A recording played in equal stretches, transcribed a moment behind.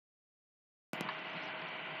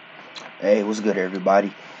Hey, what's good,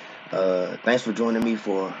 everybody? Thanks for joining me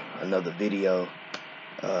for another video.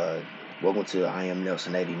 Uh, Welcome to I Am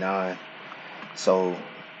Nelson 89. So,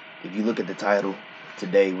 if you look at the title,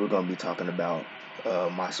 today we're going to be talking about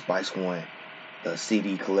my Spice One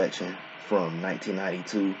CD collection from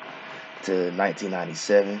 1992 to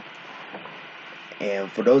 1997.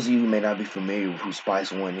 And for those of you who may not be familiar with who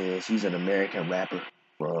Spice One is, he's an American rapper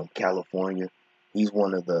from California. He's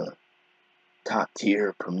one of the top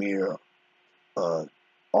tier premier uh,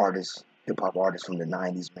 artists, hip hop artists from the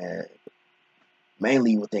 '90s, man.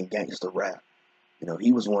 Mainly within gangster rap. You know,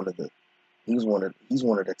 he's one of the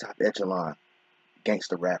top echelon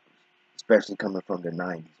gangster rappers, especially coming from the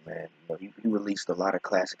 '90s, man. You know, he released a lot of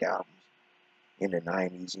classic albums in the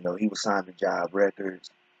 '90s. You know, he was signed to Jive Records.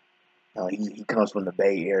 He comes from the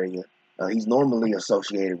Bay Area. He's normally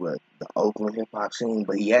associated with the Oakland hip hop scene,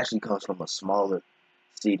 but he actually comes from a smaller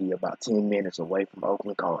city about 10 minutes away from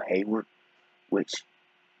Oakland called Hayward, which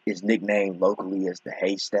is nicknamed locally as the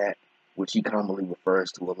Haystack, which he commonly refers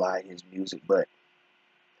to a lot in his music. But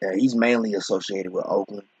he's mainly associated with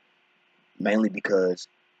Oakland, mainly because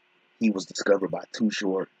he was discovered by Too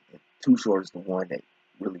Short. And Too Short is the one that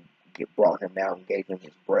really brought him out and gave him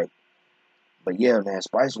his break. But yeah, man,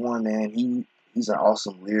 Spice One, man, he's an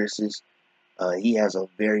awesome lyricist. He has a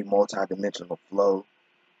very multi-dimensional flow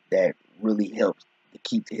that really helps to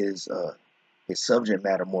keep his subject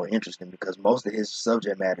matter more interesting, because most of his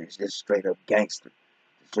subject matter is just straight up gangster,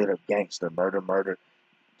 murder, murder,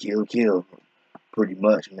 kill, kill, pretty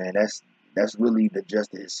much, man. That's really the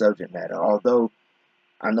gist of his subject matter. Although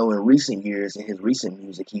I know in recent years, in his recent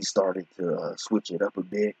music, he started to switch it up a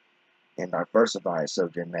bit and diversify his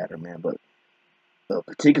subject matter, man. But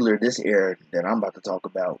particular this era that I'm about to talk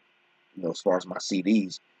about, you know, as far as my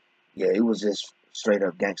CDs, yeah, it was just straight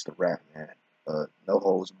up gangster rap, man. No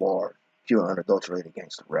holds barred, pure unadulterated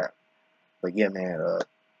gangster rap. But yeah, man,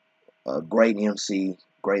 great MC,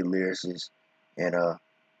 great lyricist, and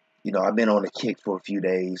you know, I've been on the kick for a few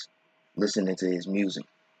days listening to his music.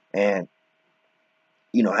 And,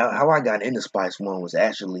 you know, how I got into Spice One was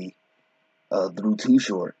actually through Too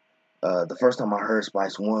Short. The first time I heard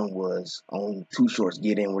Spice One was on Too Short's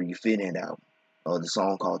Get In Where You Fit In album, the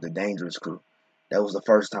song called The Dangerous Crew. That was the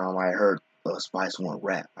first time I heard Spice One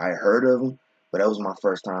rap. I heard of him, but that was my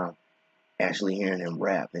first time actually hearing him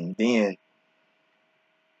rap. And then,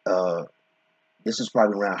 uh, this was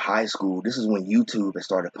probably around high school. This is when YouTube had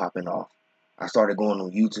started popping off. I started going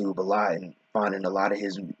on YouTube a lot and finding a lot of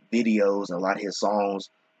his videos and a lot of his songs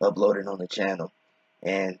uploaded on the channel.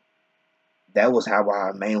 And that was how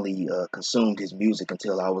I mainly consumed his music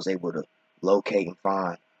until I was able to locate and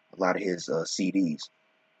find a lot of his CDs.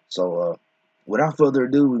 So without further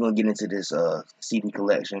ado, we're going to get into this CD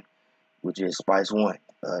collection, which is Spice One,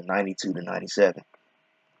 92 to 97.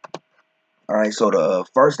 All right, so the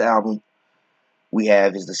first album we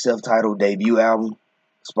have is the self-titled debut album,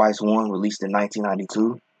 Spice One, released in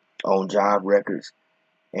 1992 on Jive Records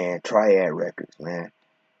and Triad Records, man.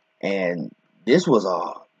 And this was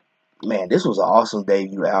this was an awesome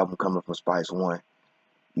debut album coming from Spice One.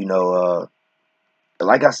 You know,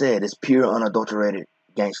 like I said, it's pure unadulterated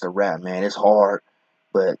gangster rap, man. It's hard,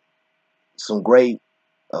 but some great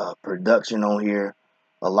production on here,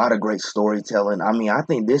 a lot of great storytelling. I mean, I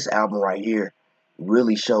think this album right here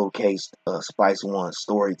really showcased Spice One's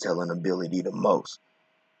storytelling ability the most,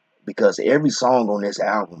 because every song on this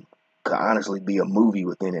album could honestly be a movie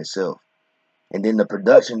within itself. And then the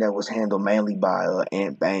production that was handled mainly by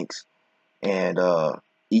Ant Banks and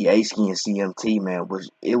E-Aski and CMT, man,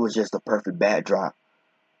 was just a perfect backdrop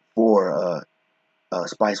for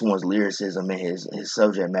Spice One's lyricism and his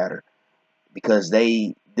subject matter, because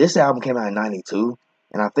this album came out in '92,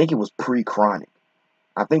 and I think it was pre-Chronic.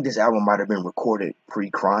 I think this album might have been recorded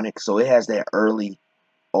pre-Chronic, so it has that early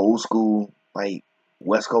old school like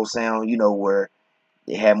West Coast sound, you know, where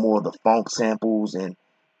it had more of the funk samples and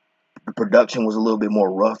the production was a little bit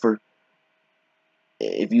more rougher.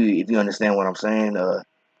 If you understand what I'm saying,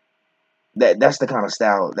 that's the kind of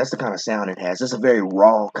style, that's the kind of sound it has. It's a very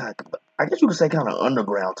raw kind of, I guess you could say, kind of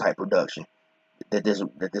underground type production that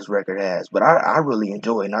this record has. But I really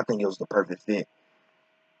enjoy it, and I think it was the perfect fit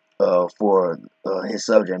for his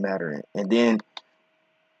subject matter. And then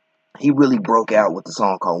he really broke out with the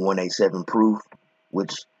song called 187 Proof,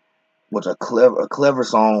 which was a clever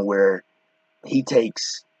song where he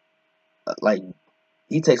takes like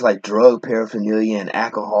like drug paraphernalia and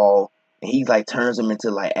alcohol, and he like turns them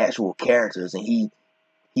into like actual characters, and he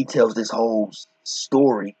tells this whole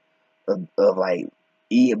story of like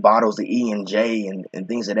bottles of E and J and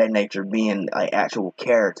things of that nature being like actual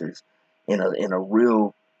characters in a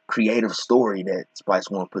real creative story that Spice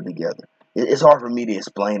One put together. It's hard for me to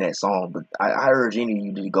explain that song, but I urge any of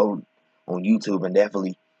you to go on YouTube and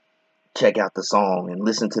definitely check out the song and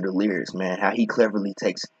listen to the lyrics, man. How he cleverly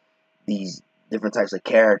takes these different types of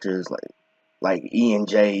characters like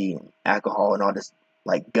E&J and alcohol and all this,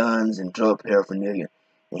 like guns and drug paraphernalia,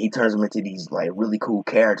 and he turns them into these like really cool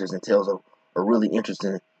characters and tells a really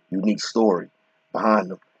interesting, unique story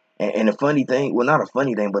behind them. And the funny thing, well, not a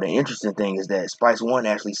funny thing, but an interesting thing is that Spice One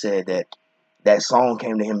actually said that that song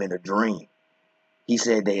came to him in a dream. He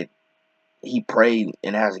said that he prayed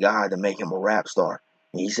and asked God to make him a rap star.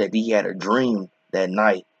 And he said he had a dream that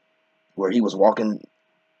night where he was walking,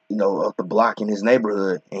 up the block in his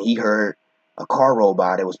neighborhood, and he heard a car roll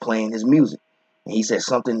by that was playing his music. And he said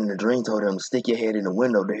something in the dream told him to stick your head in the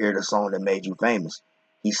window to hear the song that made you famous.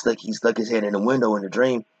 He stuck his head in the window in the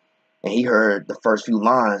dream, and he heard the first few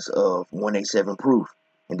lines of 187 Proof.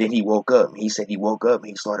 And then he woke up. He said he woke up and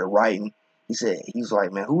he started writing. He said, he was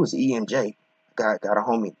like, man, who is E&J? Got a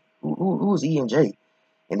homie. Who is E&J?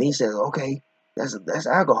 And then he says, okay, that's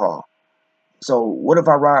alcohol. So what if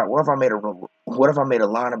I made a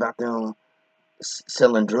line about them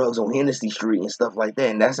selling drugs on Hennessy Street and stuff like that?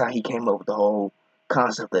 And that's how he came up with the whole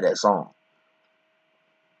concept of that song.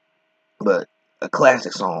 But a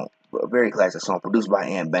classic song, a very classic song, produced by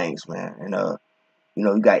Ant Banks, man. And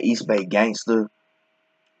you got East Bay Gangster,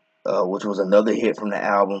 which was another hit from the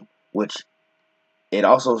album, which it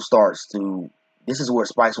also starts to. This is where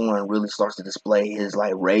Spice One really starts to display his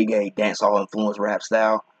like reggae dancehall influenced rap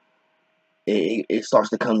style. It starts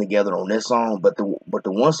to come together on this song, but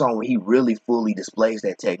the one song where he really fully displays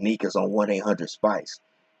that technique is on 1-800 Spice,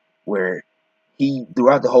 where he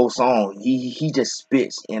throughout the whole song he just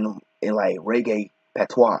spits in like reggae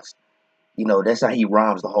patois. That's how he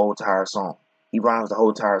rhymes the whole entire song. He rhymes the whole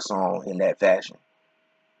entire song in that fashion.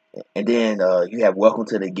 And then you have Welcome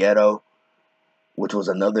to the Ghetto, which was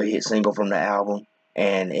another hit single from the album,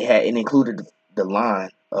 and it included the line,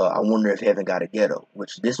 I wonder if heaven got a ghetto,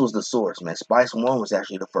 which this was the source, man. Spice One was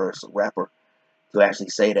actually the first rapper to actually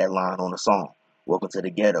say that line on the song, Welcome to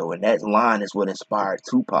the Ghetto. And that line is what inspired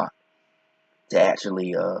Tupac to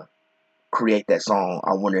actually create that song,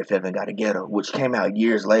 I Wonder If Heaven Got a Ghetto, which came out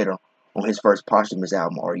years later on his first posthumous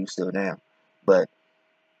album, Are You Still Down? But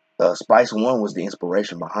Spice One was the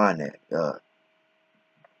inspiration behind that,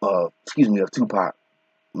 of Tupac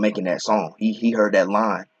making that song. He heard that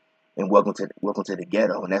line and Welcome to the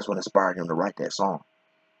Ghetto, and that's what inspired him to write that song.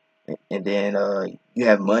 And then you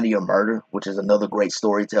have Money or Murder, which is another great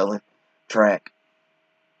storytelling track,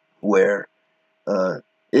 where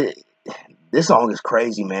this song is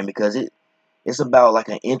crazy, man, because it's about like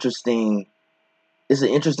an interesting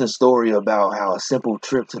story about how a simple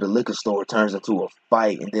trip to the liquor store turns into a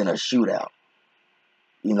fight and then a shootout.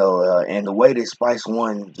 And the way that Spice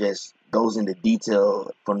One just goes into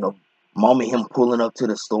detail from the moment him pulling up to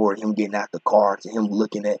the store, him getting out the car, to him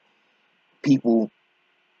looking at people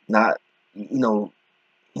not,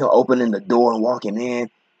 opening the door and walking in.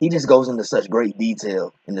 He just goes into such great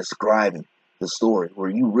detail in describing the story where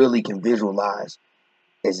you really can visualize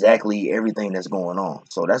exactly everything that's going on.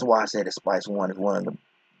 So that's why I said that Spice One is one of the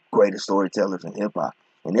greatest storytellers in hip hop.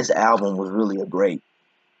 And this album was really a great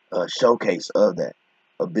showcase of that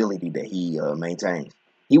ability that he maintains.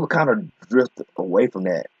 He would kind of drift away from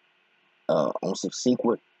that on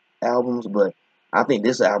subsequent albums, but I think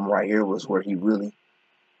this album right here was where he really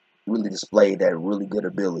displayed that really good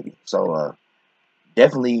ability. So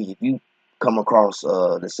definitely, if you come across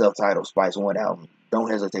the self-titled Spice One album, don't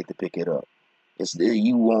hesitate to pick it up.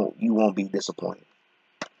 You won't be disappointed.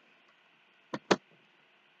 All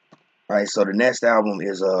right, so the next album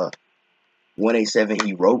is 187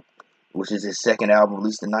 He Wrote, which is his second album,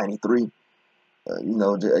 released in '93.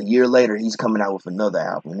 A year later, he's coming out with another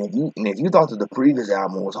album. And if you thought that the previous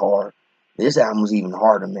album was hard, this album was even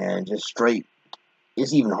harder, man.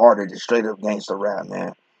 It's even harder to straight up gangster rap,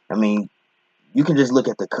 man. I mean, you can just look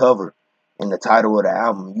at the cover and the title of the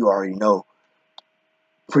album. You already know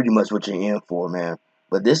pretty much what you're in for, man.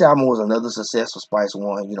 But this album was another success for Spice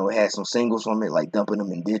One. It had some singles from it, like Dumping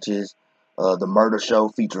Them in Ditches, The Murder Show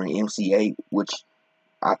featuring MC8, which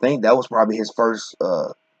I think that was probably his first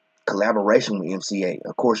collaboration with MC8.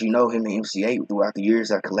 Of course, him and MC8 throughout the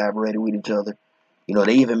years have collaborated with each other.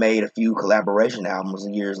 They even made a few collaboration albums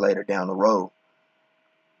years later down the road.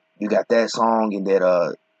 You got that song, and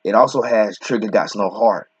that it also has Trigger Got No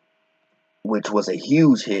Heart, which was a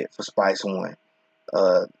huge hit for Spice One.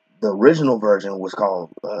 The original version was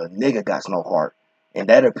called Nigga Got No Heart, and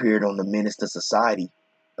that appeared on the Menace to Society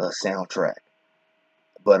soundtrack.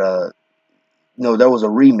 But there was a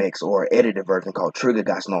remix or edited version called Trigger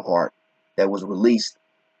Got No Heart that was released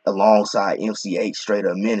alongside MC8 Straight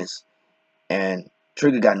Up Menace. And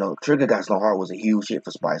Trigger Got No Heart was a huge hit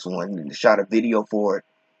for Spice One. They shot a video for it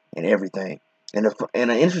and everything. And an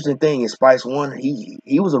interesting thing is Spice One,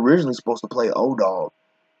 he was originally supposed to play O-Dog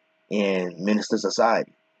in Menace to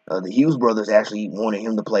Society. The Hughes brothers actually wanted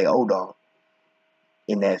him to play O-Dog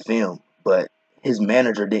in that film, but his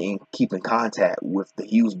manager didn't keep in contact with the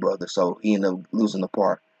Hughes brothers, so he ended up losing the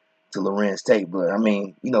part to Lorenz Tate. But I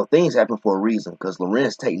mean, you know, things happen for a reason, because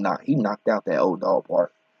Lorenz Tate knocked out that O-Dog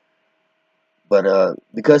part. But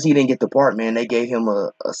because he didn't get the part, man, they gave him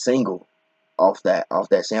a single off that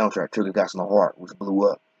soundtrack, Trigger Got No Heart, which blew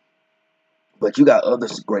up. But you got other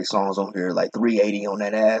great songs on here, like 380 on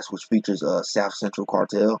That Ass, which features South Central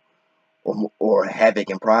Cartel, or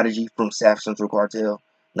Havoc and Prodigy from South Central Cartel,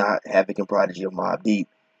 not Havoc and Prodigy of Mobb Deep,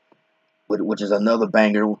 which is another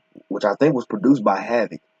banger, which I think was produced by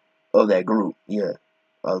Havoc of that group. Yeah,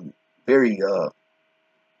 very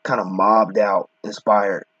kind of mobbed out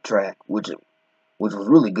inspired track, which was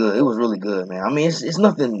really good. It was really good, man. I mean, it's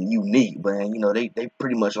nothing unique, but you know, they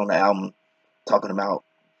pretty much on the album talking about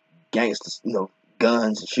gangsters, you know,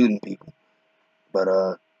 guns and shooting people. But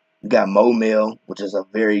you got Momel, which is a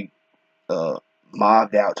very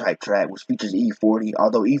mobbed out type track, which features E40.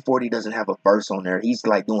 Although E40 doesn't have a verse on there, he's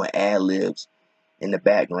like doing ad libs in the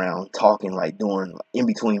background, talking, like doing in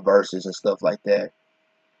between verses and stuff like that.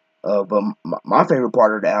 But my favorite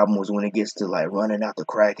part of the album was when it gets to like Running Out the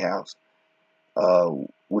Crack House,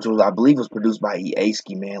 which was, I believe, was produced by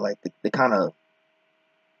Easki, man. Like the kind of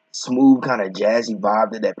smooth, kind of jazzy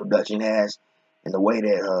vibe that production has, and the way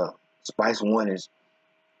that Spice One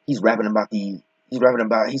he's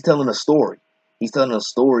telling a story. He's telling a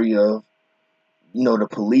story of, you know, the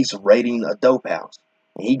police raiding a dope house,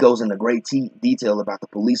 and he goes into great detail about the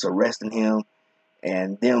police arresting him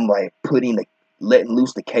and them like letting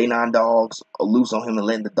loose the canine dogs loose on him and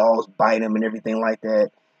letting the dogs bite him and everything like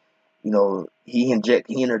that. You know, he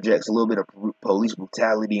interjects a little bit of police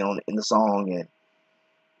brutality in the song, and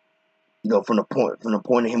you know, from the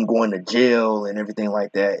point of him going to jail and everything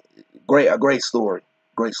like that. A great story,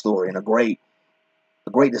 and a great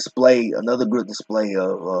display, another good display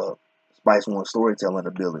of Spice One's storytelling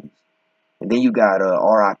abilities. And then you got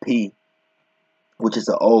R.I.P., which is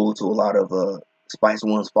an ode to a lot of Spice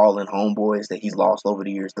One's fallen homeboys that he's lost over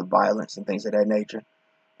the years to violence and things of that nature.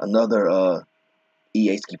 Another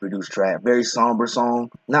EHK produced track, very somber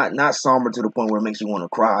song, not somber to the point where it makes you want to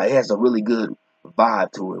cry. It has a really good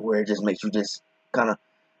vibe to it, where it just makes you just kind of,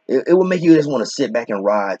 it will make you just want to sit back and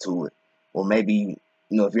ride to it, or maybe,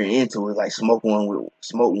 you know, if you're into it, like smoke one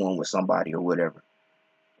with somebody or whatever.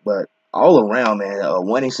 But all around, man,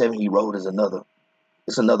 187 He Wrote is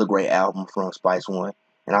another great album from Spice One,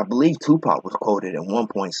 and I believe Tupac was quoted at one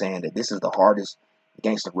point saying that this is the hardest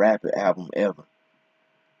gangster rap album ever.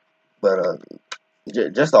 But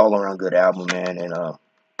just all around good album, man, and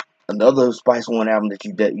another Spice One album that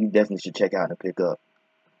you definitely should check out and pick up.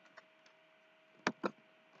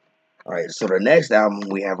 Alright, so the next album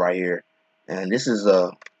we have right here, and this is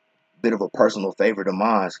a bit of a personal favorite of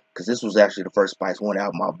mine, because this was actually the first Spice One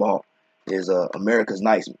album I bought, is America's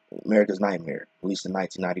Nightmare, released in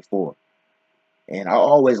 1994. And I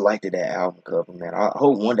always liked that album cover, man. I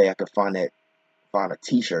hope one day I could find a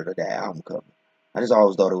t-shirt of that album cover. I just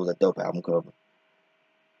always thought it was a dope album cover.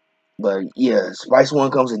 But yeah, Spice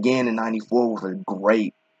One comes again in 94 with a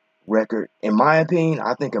great record. In my opinion,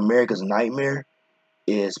 I think America's Nightmare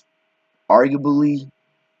is arguably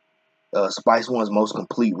Spice One's most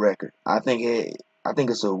complete record. I think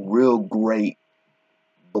it's a real great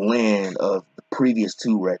blend of the previous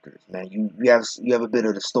two records. Man, you have a bit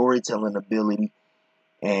of the storytelling ability,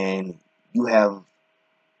 and you have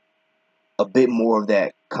a bit more of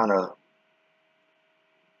that kind of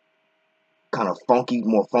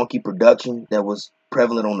more funky production that was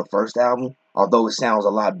prevalent on the first album. Although it sounds a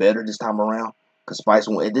lot better this time around, because Spice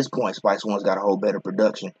One, at this point, Spice One's got a whole better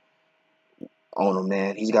production on him,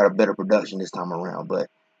 man. He's got a better production this time around. But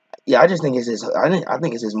yeah, I just think it's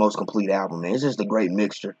his most complete album, man. It's just a great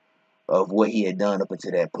mixture of what he had done up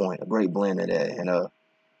until that point, a great blend of that. And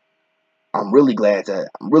I'm really glad to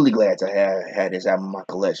have had this album in my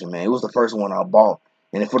collection, man. It was the first one I bought,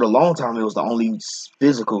 and for the long time, it was the only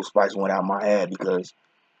physical Spice One album I had, because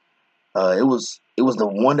it was the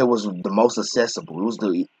one that was the most accessible. It was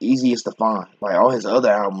the easiest to find. Like all his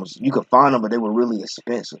other albums, you could find them, but they were really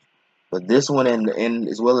expensive. But this one and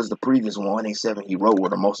as well as the previous one, 187 He Wrote, were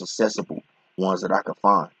the most accessible ones that I could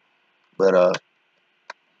find. But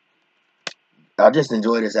I just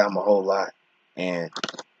enjoyed this album a whole lot, and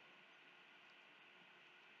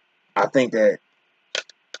I think that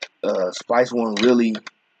Spice One really,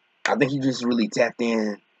 I think he just really tapped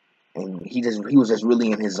in and he was just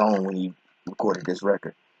really in his zone when he recorded this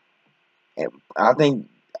record. And I think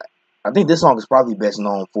this song is probably best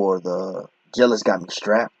known for the "Jealous Got Me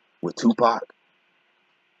Strapped" with Tupac.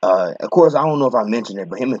 Of course, I don't know if I mentioned it,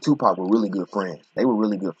 but him and Tupac were really good friends. They were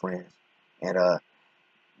really good friends, and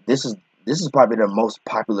this is this is probably their most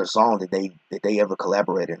popular song that they ever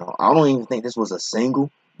collaborated on. I don't even think this was a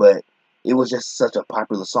single, but it was just such a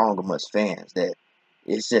popular song amongst fans that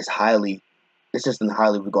it's just highly it's just a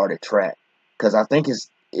highly regarded track. Because I think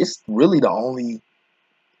it's really the only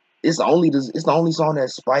it's the only song that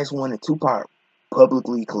Spice One and Tupac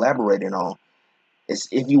publicly collaborated on. It's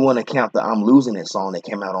if you want to count the "I'm Losing It" song that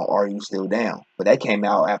came out on "Are You Still Down," but that came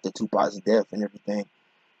out after Tupac's death and everything.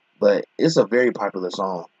 But it's a very popular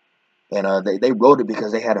song, and they wrote it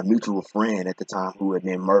because they had a mutual friend at the time who had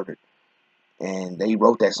been murdered, and they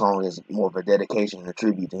wrote that song as more of a dedication and a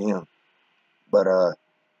tribute to him. But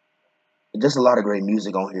just a lot of great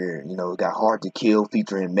music on here. You know, it got "Hard to Kill"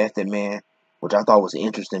 featuring Method Man, which I thought was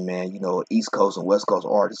interesting, man. You know, East Coast and West Coast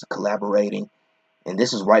artists collaborating, and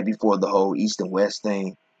this is right before the whole East and West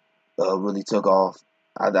thing really took off.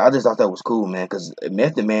 I just thought that was cool, man, because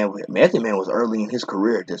Method Man was early in his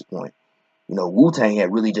career at this point. You know, Wu Tang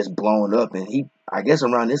had really just blown up, and I guess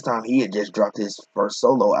around this time, he had just dropped his first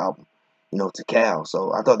solo album, you know, to Cal.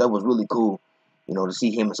 So I thought that was really cool, you know, to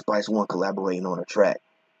see him and Spice One collaborating on a track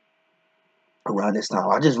around this time.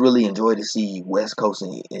 I just really enjoy to see West Coast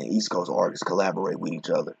and East Coast artists collaborate with each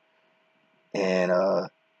other. And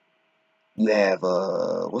you have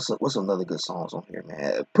what's another good songs on here,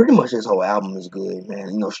 man? Pretty much this whole album is good, man.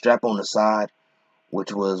 You know, Strap on the Side,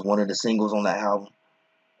 which was one of the singles on that album.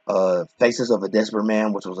 Faces of a Desperate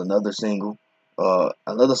Man, which was another single.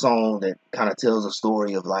 Another song that kind of tells a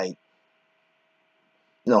story of, like,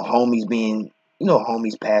 you know,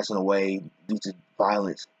 homies passing away due to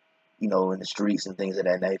violence, you know, in the streets and things of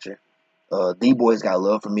that nature. D-Boy's Got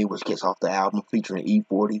Love for Me, which kicks off the album, featuring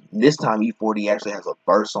E40. This time E40 actually has a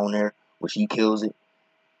verse on there, which he kills it.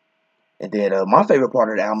 And then my favorite part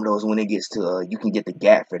of the album, though, is when it gets to You Can Get the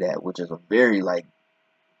Gap for That, which is a very, like,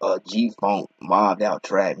 G-Funk mobbed out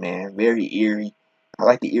track, man. Very eerie. I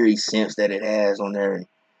like the eerie sense that it has on there. And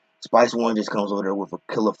Spice One just comes over there with a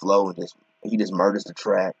killer flow and he just murders the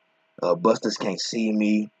track. Busters Can't See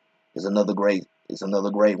Me is another great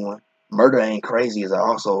one. Murder Ain't Crazy is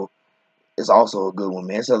also a good one,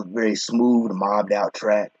 man. It's a very smooth, mobbed out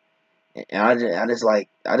track. And I just like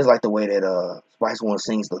the way that Spice One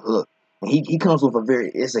sings the hook. And he comes with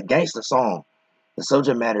it's a gangster song. The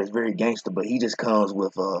subject matter is very gangster, but he just comes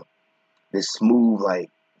with this smooth, like,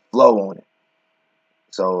 flow on it.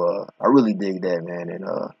 So I really dig that, man. And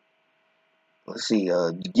let's see,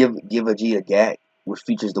 Give a G a Gak, which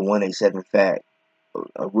features the 187 Fact,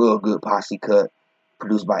 a real good posse cut,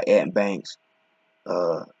 produced by Ant Banks.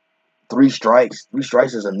 Uh, Three Strikes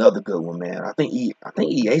is another good one, man. I think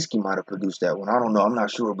Easki might have produced that one. I don't know, I'm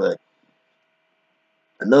not sure, but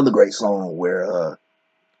another great song where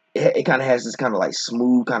it kind of has this kind of like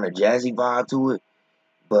smooth, kind of jazzy vibe to it,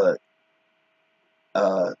 but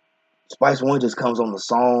uh Spice One just comes on the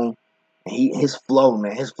song, and his flow,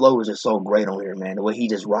 man, his flow is just so great on here, man. The way he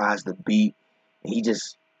just rides the beat, and he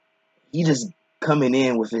just coming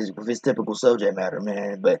in with his typical subject matter,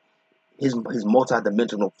 man. But his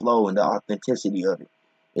multi-dimensional flow and the authenticity of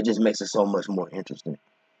it just makes it so much more interesting.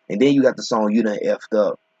 And then you got the song You Done Effed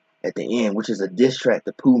Up at the end, which is a diss track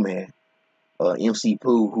to Pooh Man, MC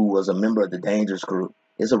Pooh, who was a member of the Dangerous Crew.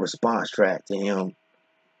 It's a response track to him,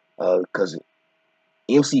 because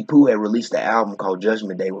MC Pooh had released an album called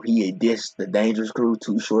Judgment Day where he had dissed the Dangerous Crew,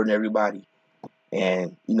 Too Short and everybody.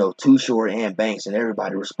 And, you know, Too Short and Banks and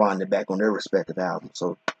everybody responded back on their respective albums.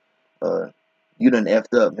 So, You Done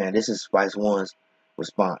Effed Up, man. This is Spice One's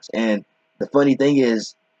response. And the funny thing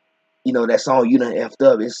is, you know, that song You Done Effed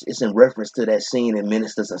Up, it's in reference to that scene in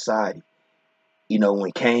Minister Society. You know,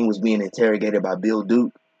 when Kane was being interrogated by Bill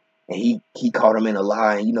Duke, and he caught him in a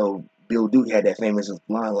lie, and, you know, Bill Duke had that famous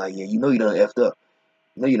line like, yeah, you know you done effed up.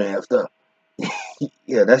 You know you done effed up.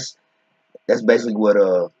 Yeah, that's basically what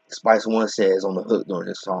Spice One says on the hook during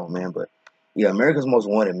this song, man. But yeah, America's Most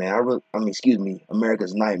Wanted, man. I mean, excuse me,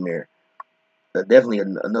 America's Nightmare. Definitely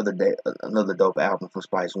another dope album from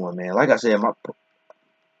Spice One, man. Like I said,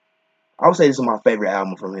 I would say this is my favorite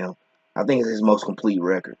album from him. I think it's his most complete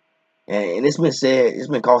record, and it's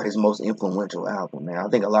been called his most influential album, man. I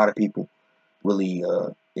think a lot of people really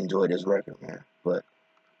enjoy this record, man. But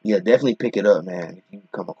yeah, definitely pick it up, man. If you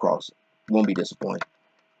come across it, you won't be disappointed.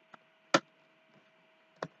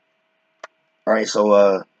 All right,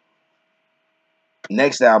 so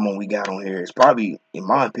next album we got on here is probably, in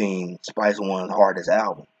my opinion, Spice One's hardest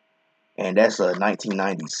album, and that's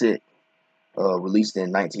 1996, released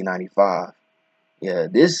in 1995.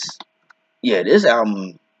 This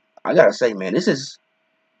album, I gotta say, man, this is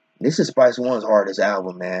Spice One's hardest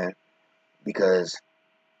album, man, because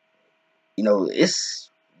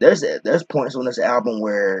there's points on this album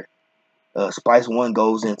where Spice One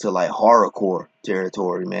goes into like horrorcore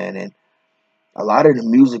territory, man, and a lot of the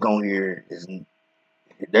music on here is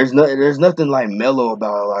there's nothing like mellow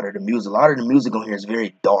about a lot of the music. A lot of the music on here is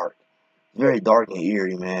very dark and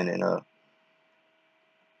eerie, man, and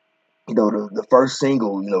the first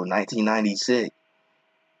single, 1996,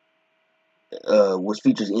 which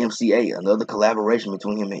features MC8, another collaboration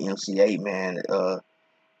between him and MC8, man.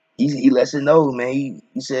 He lets it know, man.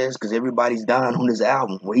 He says, because everybody's dying on this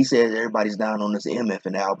album. Well, he says everybody's dying on this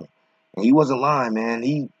MFing album, and he wasn't lying, man.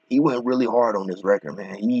 He went really hard on this record,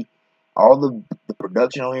 man. All the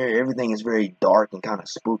production on here, everything is very dark and kind of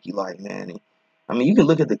spooky, like, man. And, I mean, you can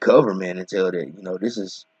look at the cover, man, and tell that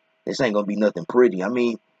this ain't gonna be nothing pretty. I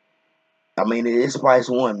mean, it's Spice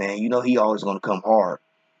One, man. He always gonna come hard,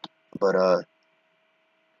 but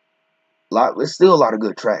there's still a lot of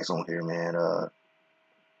good tracks on here, man.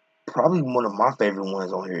 Probably one of my favorite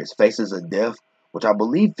ones on here is Faces of Death, which I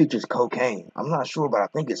believe features Cocaine. I'm not sure, but I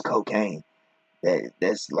think it's Cocaine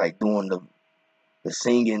that's like doing the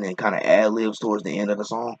singing and kind of ad-libs towards the end of the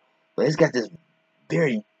song. But it's got this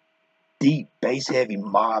very deep, bass-heavy,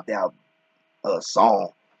 mobbed-out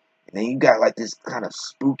song. And then you got like this kind of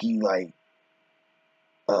spooky, like,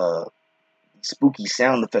 spooky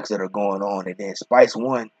sound effects that are going on. And then Spice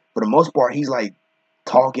One, for the most part, he's like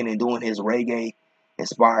talking and doing his reggae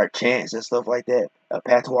inspired chants and stuff like that.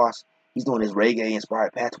 Patois. He's doing his reggae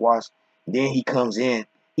inspired patois. Then he comes in.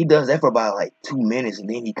 He does that for about like 2 minutes, and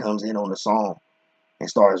then he comes in on the song and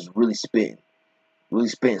starts really spitting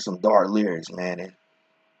some dark lyrics, man. And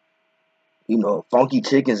Funky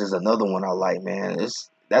Chickens is another one I like, man.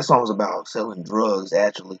 That song's about selling drugs,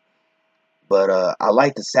 actually. But I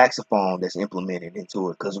like the saxophone that's implemented into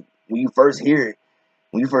it, because when you first hear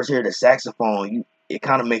the saxophone, it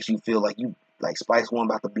kind of makes you feel like Spice One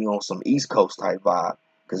about to be on some East Coast type vibe,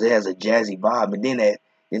 because it has a jazzy vibe, and then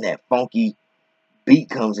that funky beat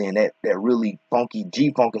comes in, that really funky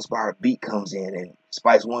G-Funk inspired beat comes in, and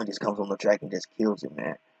Spice One just comes on the track and just kills it,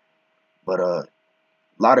 man. But a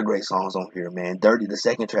lot of great songs on here, man. The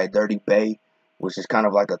second track, Dirty Bay, which is kind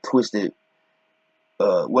of like a twisted,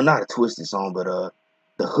 well, not a twisted song, but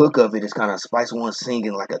the hook of it is kind of Spice One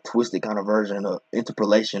singing like a twisted kind of version of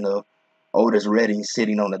interpolation of Otis Redding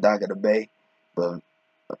sitting on the dock of the bay. But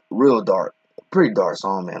real dark, pretty dark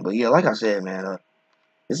song, man. But yeah, like I said, man,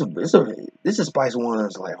 this is Spice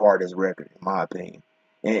One's like hardest record, in my opinion.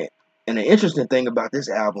 And the interesting thing about this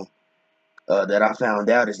album that I found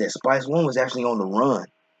out is that Spice One was actually on the run.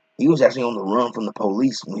 He was actually on the run from the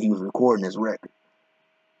police when he was recording this record.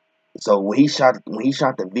 So when he shot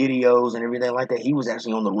the videos and everything like that, he was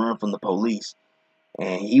actually on the run from the police,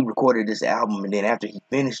 and he recorded this album. And then after he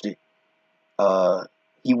finished it,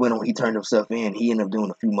 he turned himself in. He ended up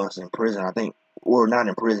doing a few months in prison, I think, or not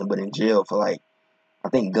in prison, but in jail for like, I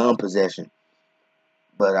think, gun possession.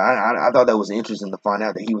 But I thought that was interesting to find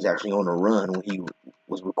out that he was actually on the run when he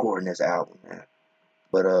was recording this album, man.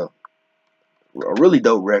 But a really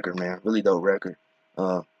dope record, man. Really dope record.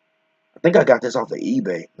 I think I got this off of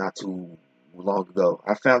eBay not too long ago.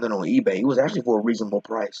 I found it on eBay. It was actually for a reasonable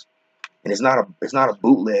price, and it's not a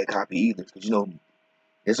bootleg copy either, because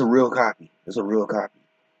it's a real copy. It's a real copy.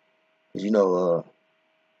 Because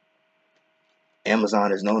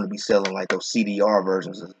Amazon is known to be selling like those CDR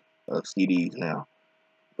versions of CDs now.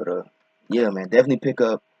 But yeah, man, definitely pick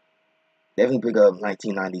up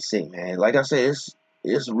 1996, man. Like I said,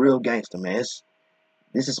 it's real gangster, man.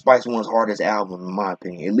 This is Spice One's hardest album, in my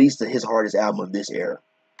opinion. At least his hardest album of this era.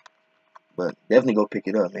 But definitely go pick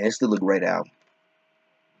it up, man. It's still a great album.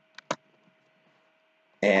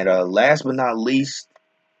 And last but not least,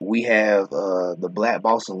 we have the Black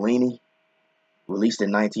Bossolini, released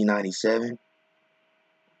in 1997.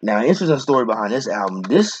 Now, interesting story behind this album.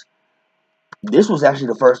 This was actually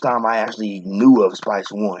the first time I actually knew of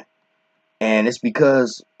Spice One. And it's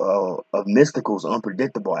because of Mystikal's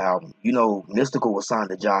Unpredictable album. Mystikal was signed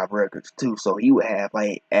to Jive Records too, so he would have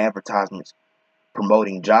like advertisements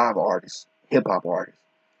promoting Jive artists, hip hop artists.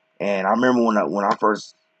 And I remember when I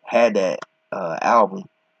first had that album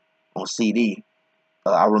on CD,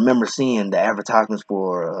 I remember seeing the advertisements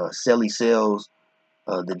for Celly Cells,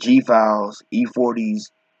 the G Files, E40s.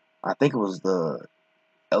 I think it was the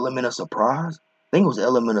Element of Surprise.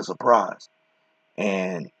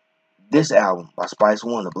 And this album by Spice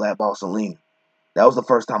One, the Black Bossolini, That was the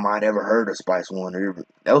first time I'd ever heard of Spice One.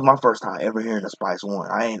 That was my first time ever hearing of Spice One.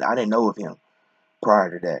 I didn't know of him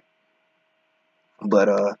prior to that.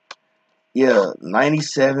 But yeah,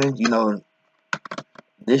 97.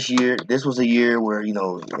 This was a year where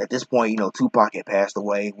at this point Tupac had passed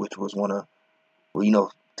away, which was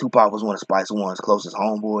Tupac was one of Spice One's closest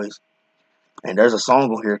homeboys. And there's a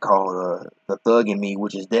song on here called "The Thug in Me,"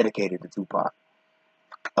 which is dedicated to Tupac.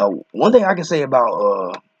 One thing I can say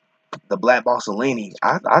about the Black Bossolini,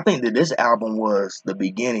 I think that this album was the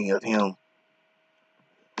beginning of him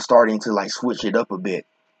starting to like switch it up a bit.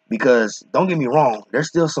 Because don't get me wrong, there's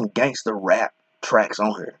still some gangster rap tracks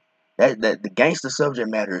on here. That the gangster subject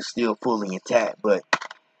matter is still fully intact, but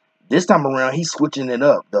this time around he's switching it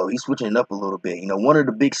up though. He's switching it up a little bit. One of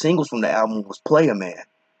the big singles from the album was "Player Man."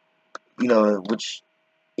 Which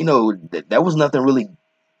that was nothing really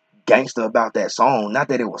gangster about that song. Not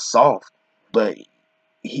that it was soft, but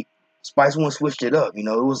Spice One switched it up. You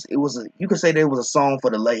could say that it was a song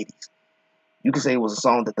for the ladies. You could say it was a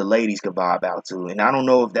song that the ladies could vibe out to. And I don't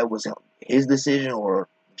know if that was his decision or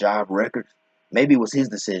Jive Records. Maybe it was his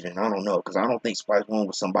decision. I don't know, because I don't think Spice One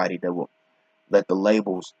was somebody that would let the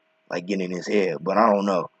labels like get in his head. But I don't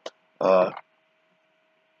know.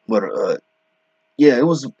 Yeah, it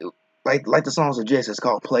was like the song suggests. It's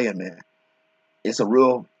called "Player Man." It's a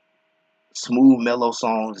real smooth, mellow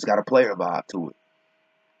song. It's got a player vibe to it.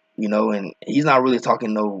 And he's not really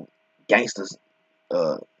talking no gangsters,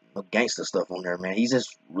 no gangster stuff on there, man. He's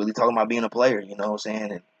just really talking about being a player, you know what I'm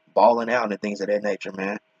saying, and balling out and things of that nature,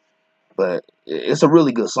 man. But it's a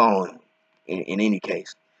really good song in any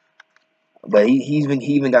case. But he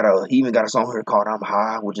even got a song here called "I'm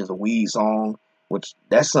High," which is a weed song, which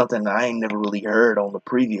that's something that I ain't never really heard on the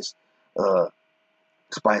previous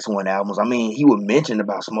Spice One albums. I mean, he would mention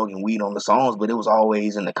about smoking weed on the songs, but it was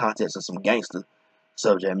always in the context of some gangster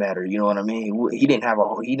subject matter. You know what I mean? He didn't have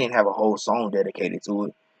a whole song dedicated to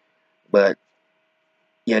it. But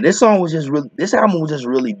yeah, this album was just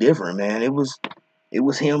really different, man. It was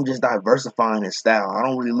him just diversifying his style. I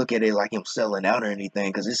don't really look at it like him selling out or anything,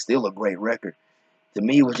 because it's still a great record. To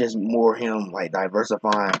me, it was just more him like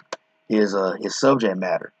diversifying his subject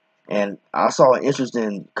matter. And I saw an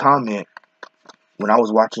interesting comment when I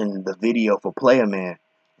was watching the video for Player Man.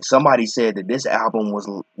 Somebody said that this album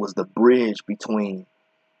was the bridge between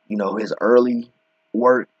his early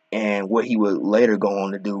work and what he would later go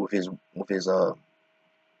on to do with his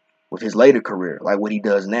later career, like what he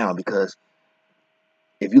does now. Because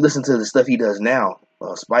if you listen to the stuff he does now,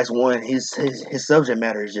 Spice One, his subject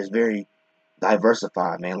matter is just very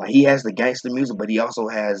diversified, man. Like, he has the gangster music, but he also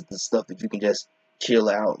has the stuff that you can just chill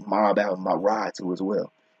out, mob out, ride to as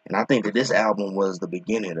well. And I think that this album was the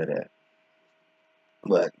beginning of that.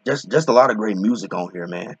 But just a lot of great music on here,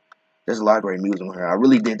 man. There's a lot of great music on here. I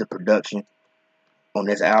really did the production on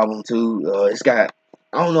this album too. It's got,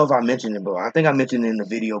 I don't know if I mentioned it, but I think I mentioned it in the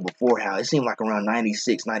video before, how it seemed like around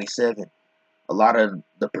 96, 97, a lot of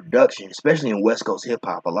the production, especially in West Coast hip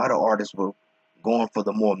hop, a lot of artists were going for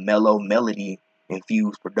the more mellow, melody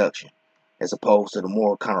infused production, as opposed to the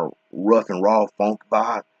more kind of rough and raw funk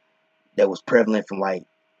vibe that was prevalent from like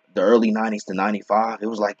the early 90s to 95.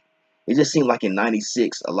 It just seemed like in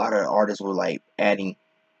 96, a lot of artists were like adding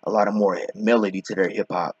a lot of more melody to their hip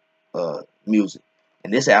hop music.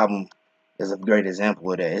 And this album is a great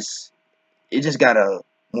example of that. It just got a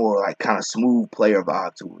more like kind of smooth player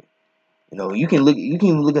vibe to it. You can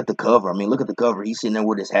look at the cover. I mean, look at the cover. He's sitting there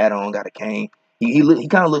with his hat on, got a cane. He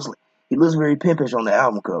kind of looks very pimpish on the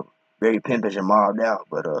album cover, very pimpish and mobbed out.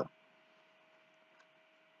 But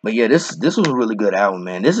yeah, this was a really good album,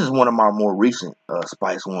 man. This is one of my more recent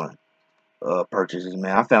Spice One purchases,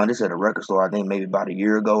 man. I found this at a record store, I think maybe about a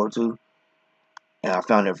year ago or two, and I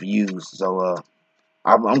found it for used. So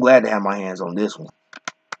I'm glad to have my hands on this one.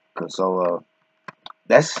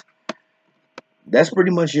 That's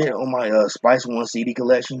pretty much it on my Spice One CD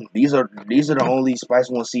collection. These are the only Spice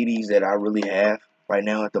One CDs that I really have right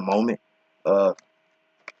now at the moment.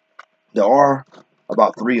 There are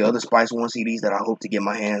about 3 other Spice One CDs that I hope to get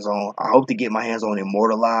my hands on. I hope to get my hands on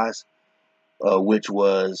Immortalized, which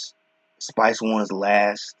was Spice One's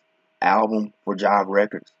last album for Jive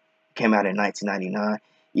Records. Came out in 1999.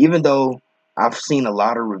 Even though I've seen a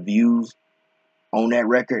lot of reviews on that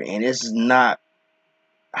record, and it's not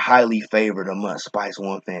highly favored among Spice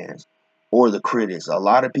One fans or the critics. A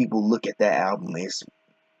lot of people look at that album as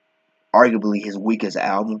arguably his weakest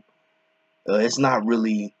album. It's not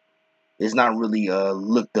really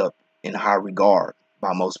looked up in high regard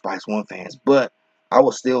by most Spice One fans, but I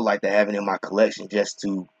would still like to have it in my collection just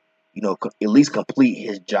to, at least complete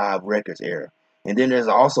his Jive Records era. And then there's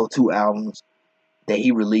also 2 albums that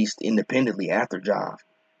he released independently after Jive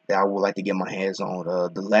that I would like to get my hands on.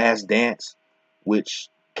 The Last Dance, which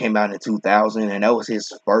came out in 2000, and that was his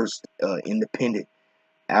first independent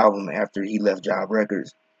album after he left Jive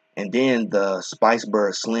Records. And then the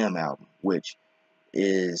Spiceberg Slim album, which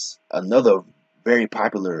is another very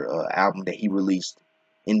popular album that he released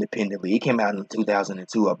independently. It came out in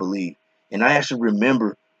 2002, I believe. And I actually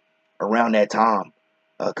remember around that time,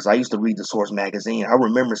 because I used to read the Source magazine, I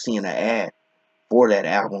remember seeing an ad for that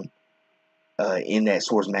album in that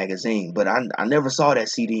Source magazine. But I never saw that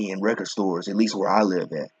CD in record stores, at least where I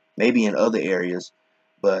live at. Maybe in other areas,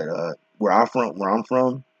 but where I'm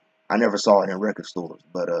from, I never saw it in record stores.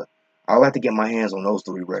 But I'd like to get my hands on those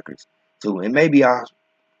 3 records too, and maybe I'll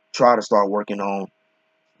try to start working on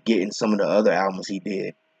getting some of the other albums he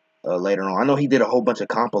did later on. I know he did a whole bunch of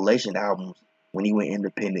compilation albums when he went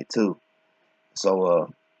independent too.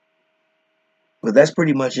 So, but that's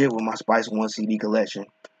pretty much it with my Spice One CD collection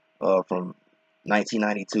from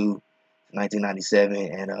 1992 to 1997,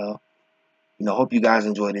 and hope you guys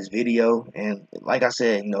enjoyed this video. And like I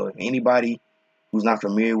said, if anybody who's not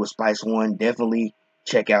familiar with Spice One, definitely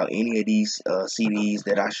check out any of these CDs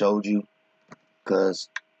that I showed you, because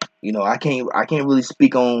I can't really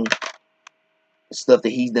speak on stuff that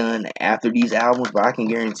he's done after these albums, but I can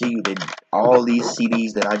guarantee you that all these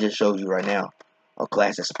CDs that I just showed you right now are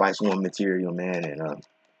classic Spice One material, man. And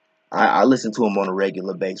I listen to them on a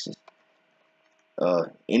regular basis.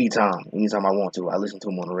 Anytime I want to, I listen to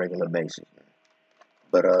them on a regular basis.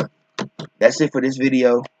 But that's it for this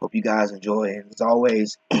video. Hope you guys enjoy it. And as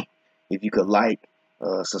always, if you could like,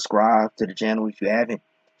 subscribe to the channel if you haven't,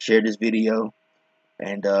 share this video,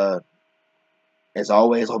 and as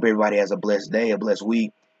always, hope everybody has a blessed day, a blessed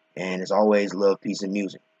week, and as always, love, peace, and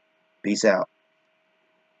music. Peace out.